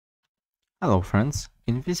Hello friends,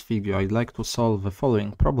 in this video I'd like to solve the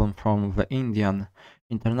following problem from the Indian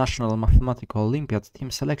International Mathematical Olympiad Team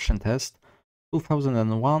Selection Test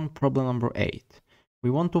 2001, problem number 8. We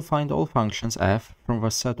want to find all functions f from the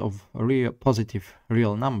set of positive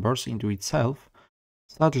real numbers into itself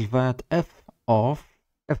such that f of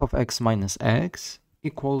x minus x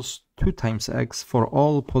equals 2 times x for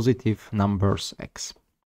all positive numbers x.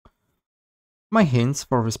 My hints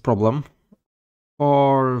for this problem,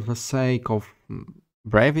 for the sake of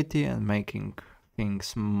brevity and making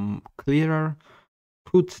things clearer,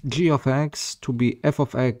 put g of x to be f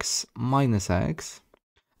of x minus x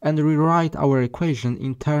and rewrite our equation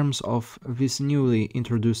in terms of this newly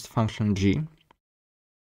introduced function g.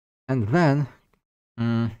 And then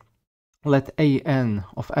let an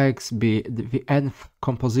of x be the nth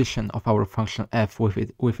composition of our function f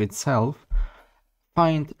with itself.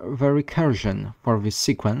 Find the recursion for this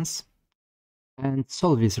sequence and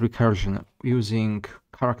solve this recursion using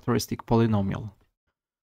characteristic polynomial.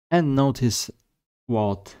 And notice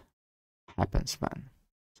what happens then.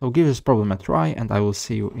 So give this problem a try and I will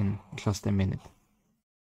see you in just a minute.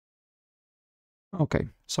 Okay,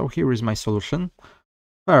 so here is my solution.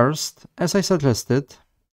 First, as I suggested,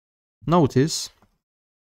 notice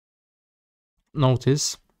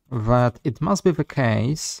that it must be the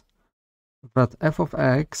case that f of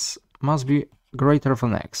x must be greater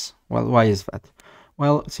than x. Well, why is that?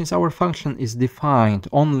 Well, since our function is defined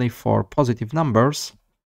only for positive numbers,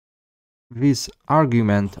 this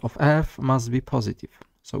argument of f must be positive.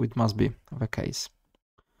 So it must be the case.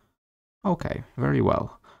 Okay, very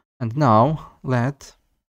well. And now let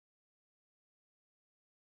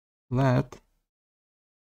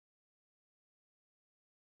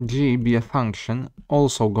g be a function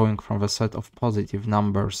also going from the set of positive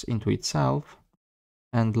numbers into itself,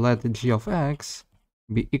 and let g of x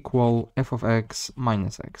be equal f of x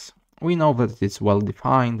minus x. We know that it's well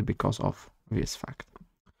defined because of this fact.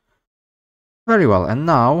 Very well, and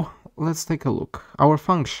now let's take a look. Our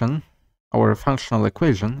function, our functional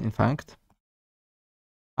equation, in fact,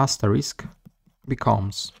 asterisk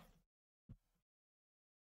becomes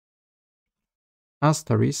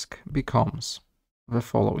the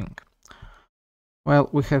following. Well,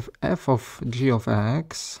 we have f of g of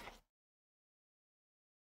x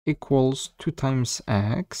equals 2 times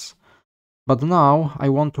x, but now I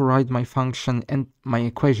want to write my function and my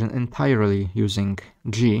equation entirely using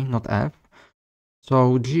g, not f.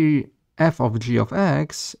 So f of g of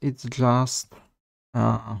x, it's just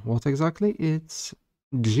what exactly? It's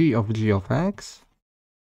g of x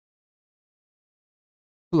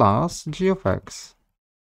plus g of x.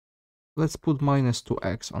 Let's put minus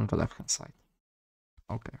 2x on the left hand side.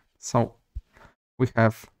 Okay, so we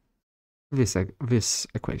have this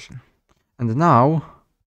equation. And now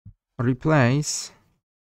replace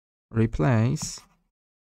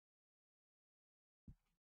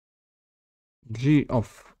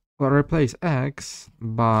x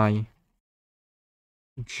by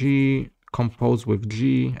g composed with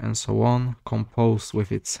g and so on, composed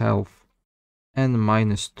with itself n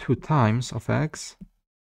minus 2 times of x.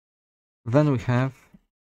 Then we have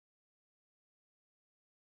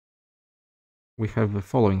the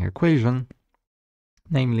following equation,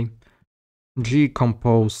 namely g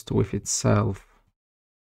composed with itself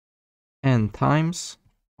n times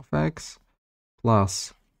of x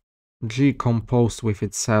plus g composed with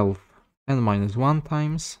itself n minus 1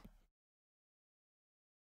 times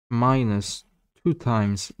minus 2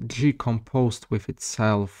 times g composed with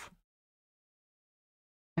itself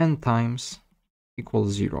n times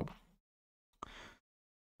equals 0.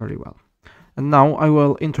 Very well. And now I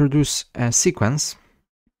will introduce a sequence.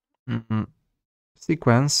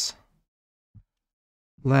 Sequence,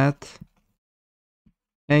 let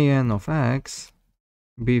an of x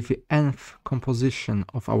be the nth composition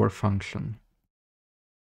of our function.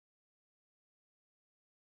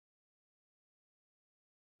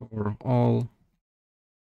 For all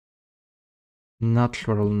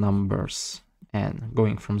natural numbers n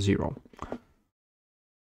going from 0.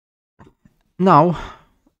 Now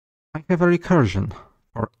I have a recursion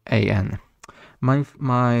for an. My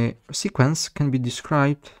sequence can be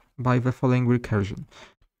described by the following recursion.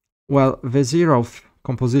 Well, the 0th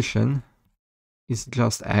composition is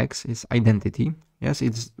just x, it's identity. Yes,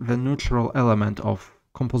 it's the neutral element of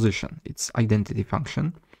composition, it's identity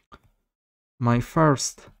function. My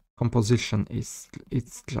first composition it's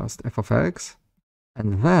just f of x,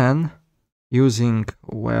 and then using,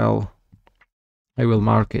 well, I will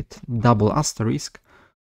mark it double asterisk.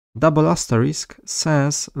 Double asterisk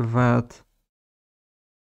says that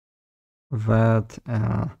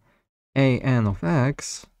an of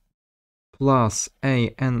x plus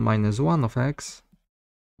an minus 1 of x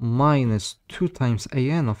minus 2 times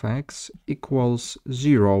an of x equals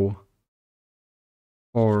 0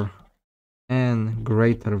 for n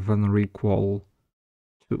greater than or equal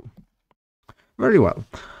to. Very well.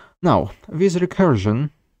 Now, this recursion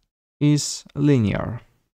is linear.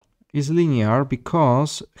 Is linear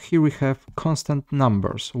because here we have constant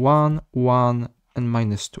numbers 1, 1, and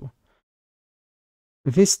minus 2.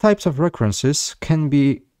 These types of recurrences can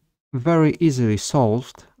be very easily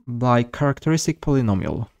solved by characteristic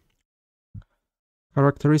polynomial.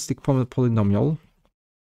 Characteristic polynomial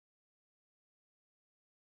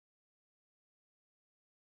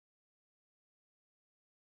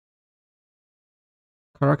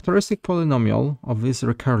of this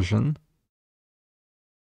recursion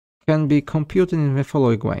can be computed in the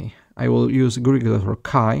following way. I will use Greek letter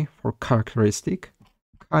chi for characteristic.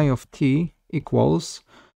 Chi of t equals,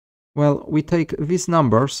 well, we take these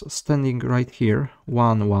numbers standing right here,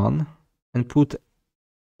 1, 1, and put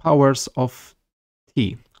powers of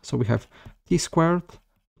t. So we have t squared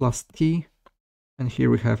plus t, and here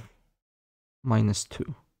we have minus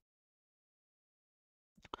 2.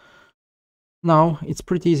 Now, it's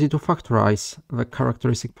pretty easy to factorize the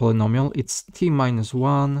characteristic polynomial. It's t minus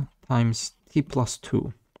 1 times t plus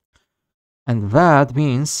 2. And that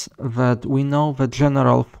means that we know the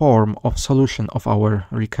general form of solution of our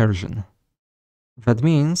recursion. That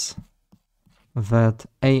means that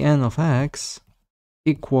an of x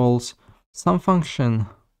equals some function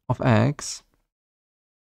of x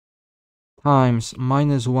times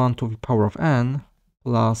minus 1 to the power of n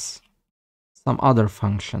plus some other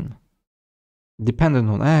function dependent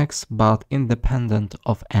on x but independent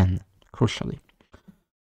of n, crucially.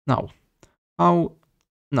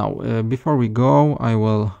 Before we go, I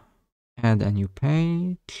will add a new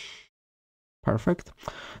page. Perfect.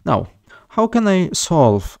 Now, how can I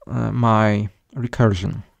solve my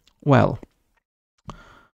recursion? Well,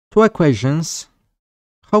 two equations.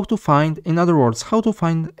 How to find, in other words, how to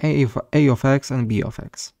find a of x and b of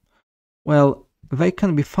x? Well, they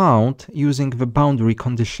can be found using the boundary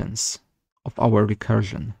conditions of our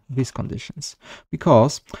recursion, these conditions.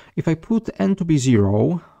 Because if I put n to be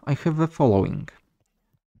 0, I have the following.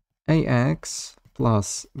 Ax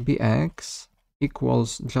plus bx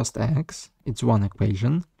equals just x. It's one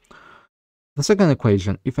equation. The second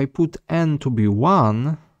equation, if I put n to be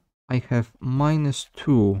 1, I have minus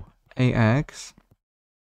 2ax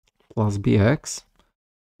plus bx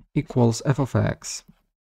equals f of x.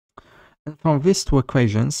 And from these two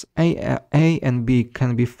equations, a and b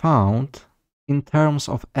can be found in terms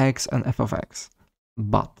of x and f of x.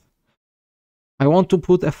 But I want to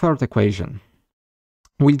put a third equation,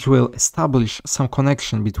 which will establish some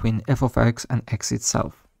connection between f of x and x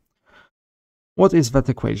itself. What is that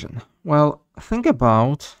equation? Well, think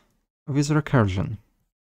about this recursion.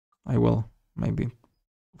 I will maybe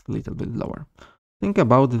a little bit lower. Think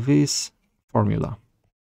about this formula.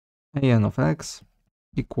 An of x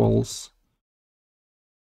equals,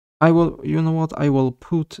 I will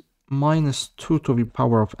put minus 2 to the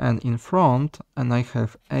power of n in front, and I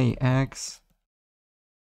have ax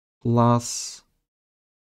plus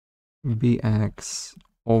bx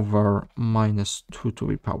over minus 2 to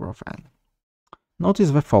the power of n.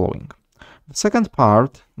 Notice the following. The second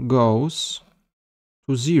part goes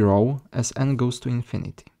to 0 as n goes to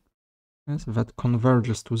infinity. Yes, that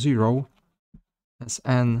converges to 0 as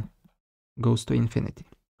n goes to infinity.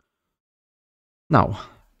 Now,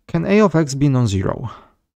 can a of x be non-zero?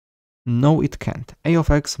 No, it can't. A of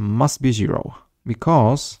x must be 0,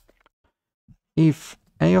 because if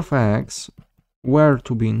a of x were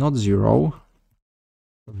to be not 0,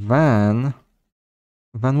 then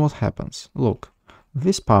what happens? Look,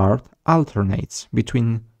 this part alternates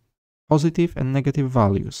between positive and negative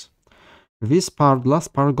values. This part,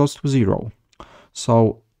 last part, goes to 0.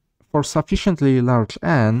 So for sufficiently large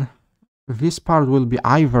n, this part will be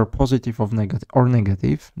either positive or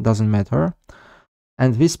negative, doesn't matter.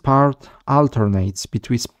 And this part alternates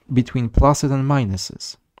between pluses and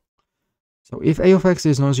minuses. So if a of x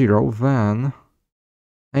is non-zero, then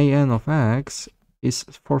an of x is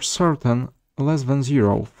for certain less than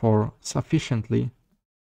 0 for sufficiently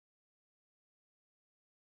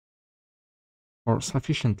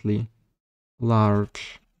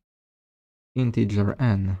large integer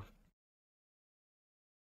n.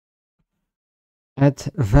 And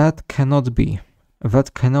that cannot be.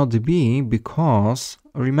 That cannot be because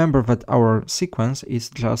remember that our sequence is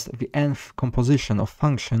just the nth composition of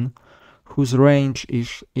function whose range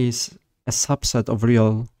is a subset of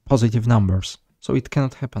real positive numbers. So it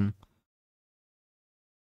cannot happen.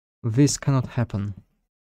 This cannot happen.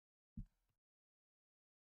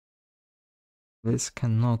 This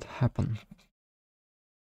cannot happen.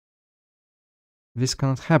 This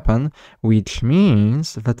cannot happen, which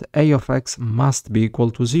means that a of x must be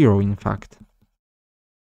equal to 0, in fact.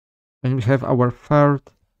 And we have our third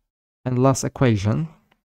and last equation.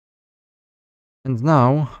 And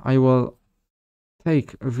now I will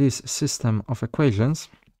take this system of equations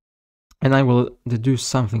and I will deduce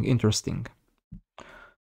something interesting.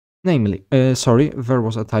 Namely, sorry, there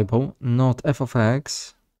was a typo, not f of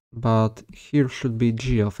x, but here should be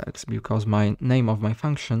g of x, because my name of my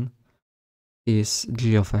function is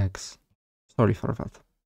g of x. Sorry for that.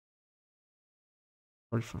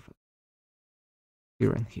 Sorry for that.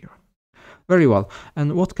 Here and here. Very well.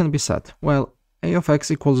 And what can be said? Well, a of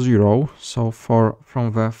x equals 0. So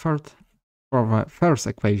from the first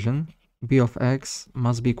equation, b of x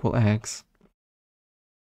must be equal x.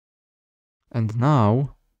 And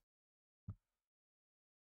now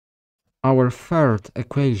our second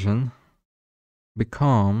equation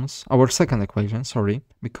becomes,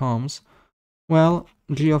 well,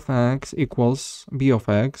 g of x equals b of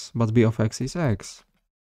x, but b of x is x.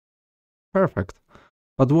 Perfect.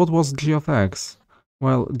 But what was g of x?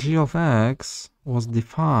 Well, g of x was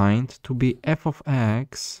defined to be f of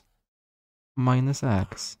x minus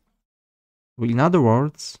x. In other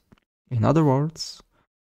words,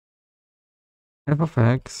 f of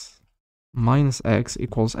x minus x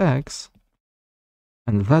equals x,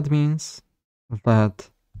 and that means that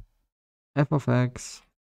f of x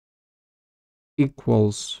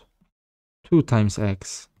equals 2 times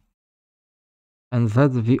x, and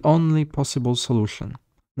that's the only possible solution.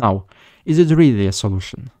 Now, is it really a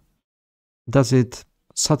solution? Does it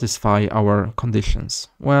satisfy our conditions?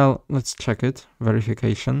 Well, let's check it.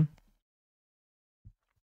 Verification.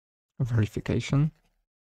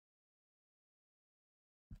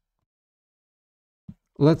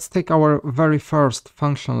 Let's take our very first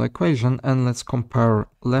functional equation and let's compare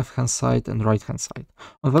left-hand side and right-hand side.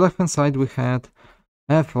 On the left-hand side, we had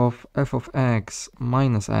f of x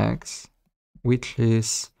minus x, which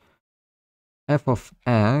is f of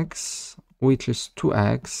x, which is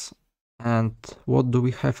 2x. And what do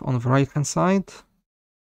we have on the right-hand side?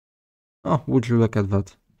 Oh, would you look at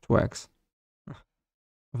that? 2x.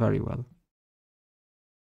 Very well.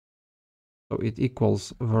 So it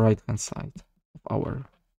equals the right-hand side of our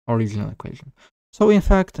original equation. So in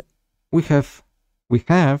fact, we have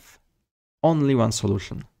only one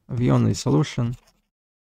solution. The only solution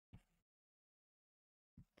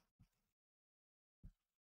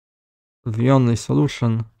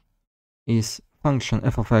is function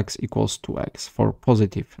f of x equals 2x for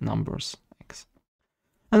positive numbers x.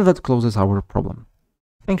 And that closes our problem.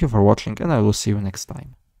 Thank you for watching, and I will see you next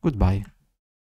time. Goodbye.